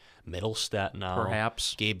Pettersson, Middlestat now.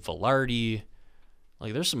 Perhaps. Gabe Velarde.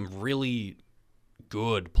 Like, there's some really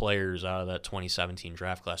good players out of that 2017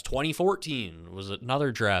 draft class. 2014 was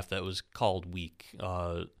another draft that was called weak.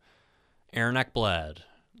 Aaron Ekblad,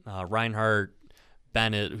 Reinhardt,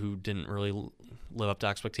 Bennett, who didn't really live up to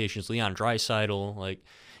expectations, Leon Draisaitl. Like,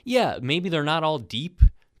 yeah, maybe they're not all deep,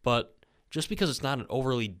 but just because it's not an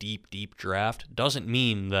overly deep draft doesn't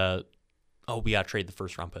mean that, we got to trade the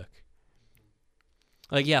first-round pick.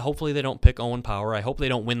 Like, yeah, hopefully they don't pick Owen Power. I hope they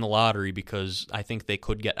don't win the lottery because I think they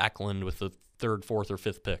could get Eklund with the 3rd, 4th, or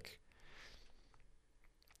 5th pick.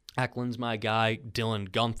 Eklund's my guy. Dylan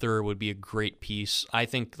Guenther would be a great piece. I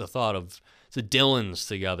think the thought of the Dylans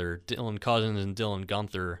together, Dylan Cousins and Dylan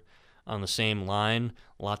Guenther on the same line,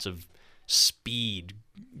 lots of speed,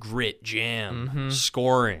 grit, jam,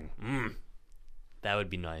 scoring. That would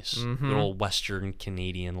be nice. Little Western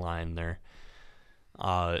Canadian line there.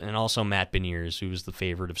 And also Matt Beniers, who's the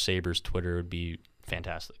favorite of Sabres Twitter, would be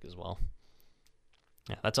fantastic as well.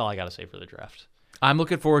 Yeah, that's all I got to say for the draft. I'm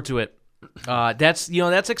looking forward to it.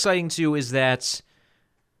 That's exciting too, is that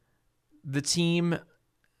the team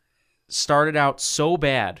started out so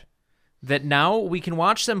bad that now we can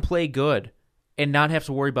watch them play good and not have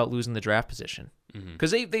to worry about losing the draft position.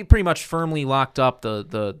 Because they pretty much firmly locked up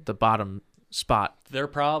the bottom spot. They're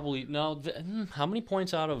probably how many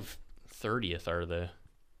points out of 30th are they?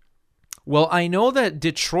 Well, I know that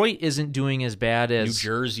Detroit isn't doing as bad as... New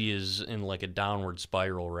Jersey is in like a downward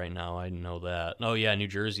spiral right now. I know that. Oh, yeah, New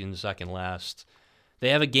Jersey in the second last. They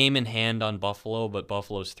have a game in hand on Buffalo, but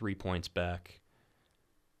Buffalo's 3 points back.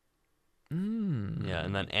 Yeah,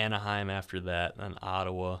 and then Anaheim after that, then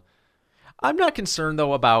Ottawa. I'm not concerned,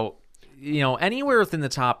 though, about... anywhere within the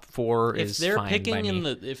top 4 is fine by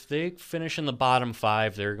me. If they finish in the bottom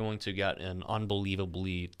 5, they're going to get an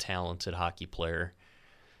unbelievably talented hockey player.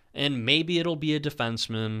 And maybe it'll be a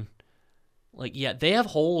defenseman. Like, yeah, they have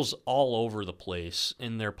holes all over the place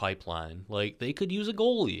in their pipeline. Like, they could use a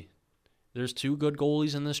goalie. There's 2 good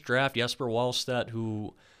goalies in this draft. Jesper Wallstedt,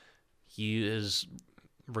 who he is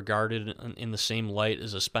regarded in the same light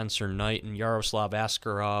as a Spencer Knight, and Yaroslav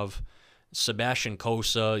Askarov. Sebastian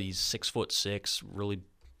Kosa, he's 6'6", really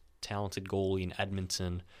talented goalie in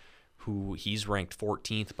Edmonton, who he's ranked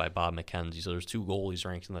 14th by Bob McKenzie. So there's 2 goalies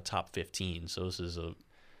ranked in the top 15. So this is a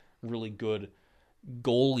really good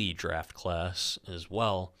goalie draft class as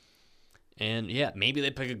well. And yeah, maybe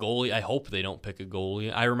they pick a goalie. I hope they don't pick a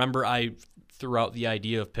goalie. I remember I threw out the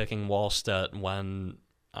idea of picking Wallstedt when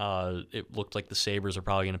it looked like the Sabres are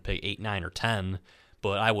probably going to pick 8, 9, or 10,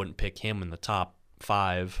 but I wouldn't pick him in the top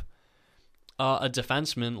 5. A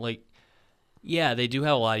defenseman, like, yeah, they do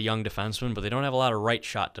have a lot of young defensemen, but they don't have a lot of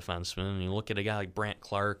right-shot defensemen. And you look at a guy like Brant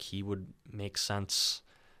Clark, he would make sense.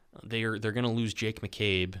 They're going to lose Jake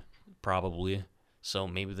McCabe, probably. So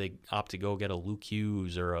maybe they opt to go get a Luke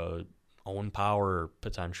Hughes or a Owen Power,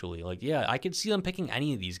 potentially. Like, yeah, I could see them picking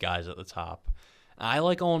any of these guys at the top. I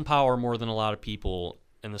like Owen Power more than a lot of people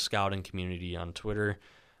in the scouting community on Twitter.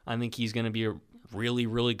 I think he's going to be a really,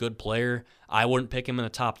 really good player. I wouldn't pick him in the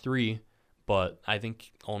top 3. But I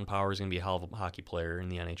think Owen Power is going to be a hell of a hockey player in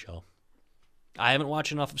the NHL. I haven't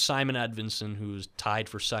watched enough of Simon Edvinsson, who's tied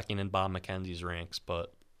for second in Bob McKenzie's ranks,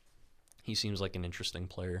 but he seems like an interesting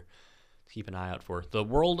player to keep an eye out for. The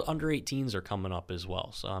World Under-18s are coming up as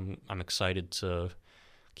well, so I'm excited to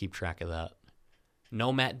keep track of that.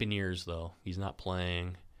 No Matt Beniers, though. He's not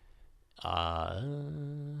playing.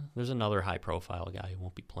 There's another high-profile guy who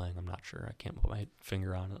won't be playing. I'm not sure. I can't put my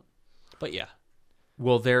finger on it. But yeah.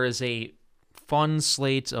 Well, there is a fun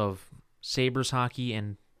slate of Sabres hockey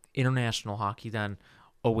and international hockey then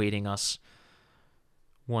awaiting us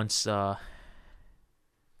once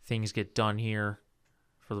things get done here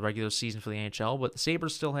for the regular season for the NHL. But the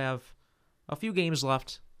Sabres still have a few games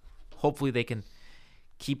left. Hopefully they can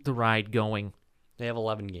keep the ride going. They have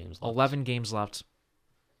 11 games left. 11 games left.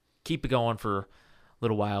 Keep it going for a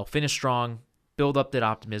little while. Finish strong. Build up that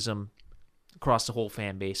optimism across the whole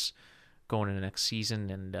fan base going into next season.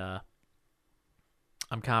 And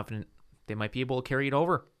I'm confident they might be able to carry it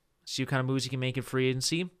over. See what kind of moves you can make in free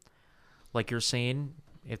agency. Like you're saying,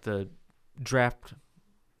 if the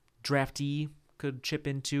draftee could chip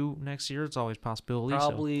into next year, it's always a possibility.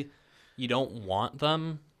 Probably you don't want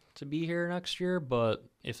them to be here next year, but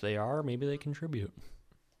if they are, maybe they contribute.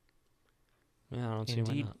 Yeah, I don't see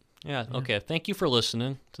why not. Yeah, okay. Thank you for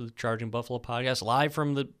listening to the Charging Buffalo podcast, live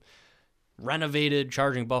from the renovated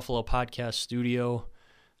Charging Buffalo podcast studio.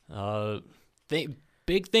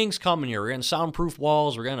 Big things coming here. We're getting soundproof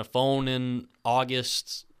walls. We're getting a phone in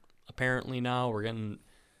August, apparently now. We're getting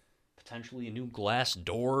potentially a new glass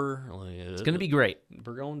door. It's going to be great.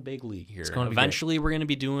 We're going big league here. Eventually, we're going to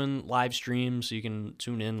be doing live streams so you can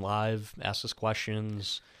tune in live, ask us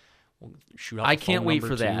questions. we'll shoot out I the can't phone wait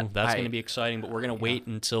number, for that. too. That's going to be exciting, but we're going to wait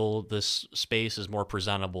until this space is more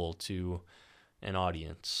presentable to an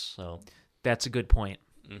audience. So That's a good point.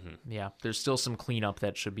 Yeah, there's still some cleanup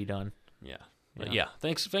that should be done. yeah. But yeah,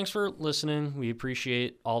 thanks for listening. We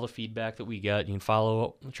appreciate all the feedback that we get. You can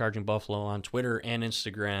follow The Charging Buffalo on Twitter and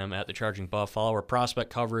Instagram at The Charging Buff. Follow our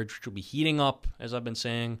prospect coverage, which will be heating up, as I've been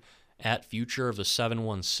saying, at Future of the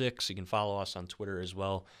 716. You can follow us on Twitter as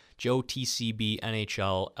well. Joe TCB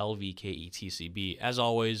NHL LVKETCB. As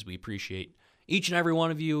always, we appreciate each and every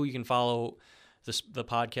one of you. You can follow the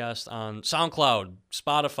podcast on SoundCloud,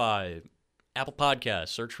 Spotify, Apple Podcasts.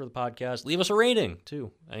 Search for the podcast. Leave us a rating,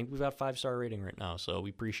 too. I think we've got a 5-star rating right now, so we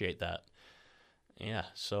appreciate that. Yeah,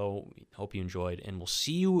 so hope you enjoyed, and we'll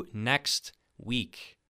see you next week.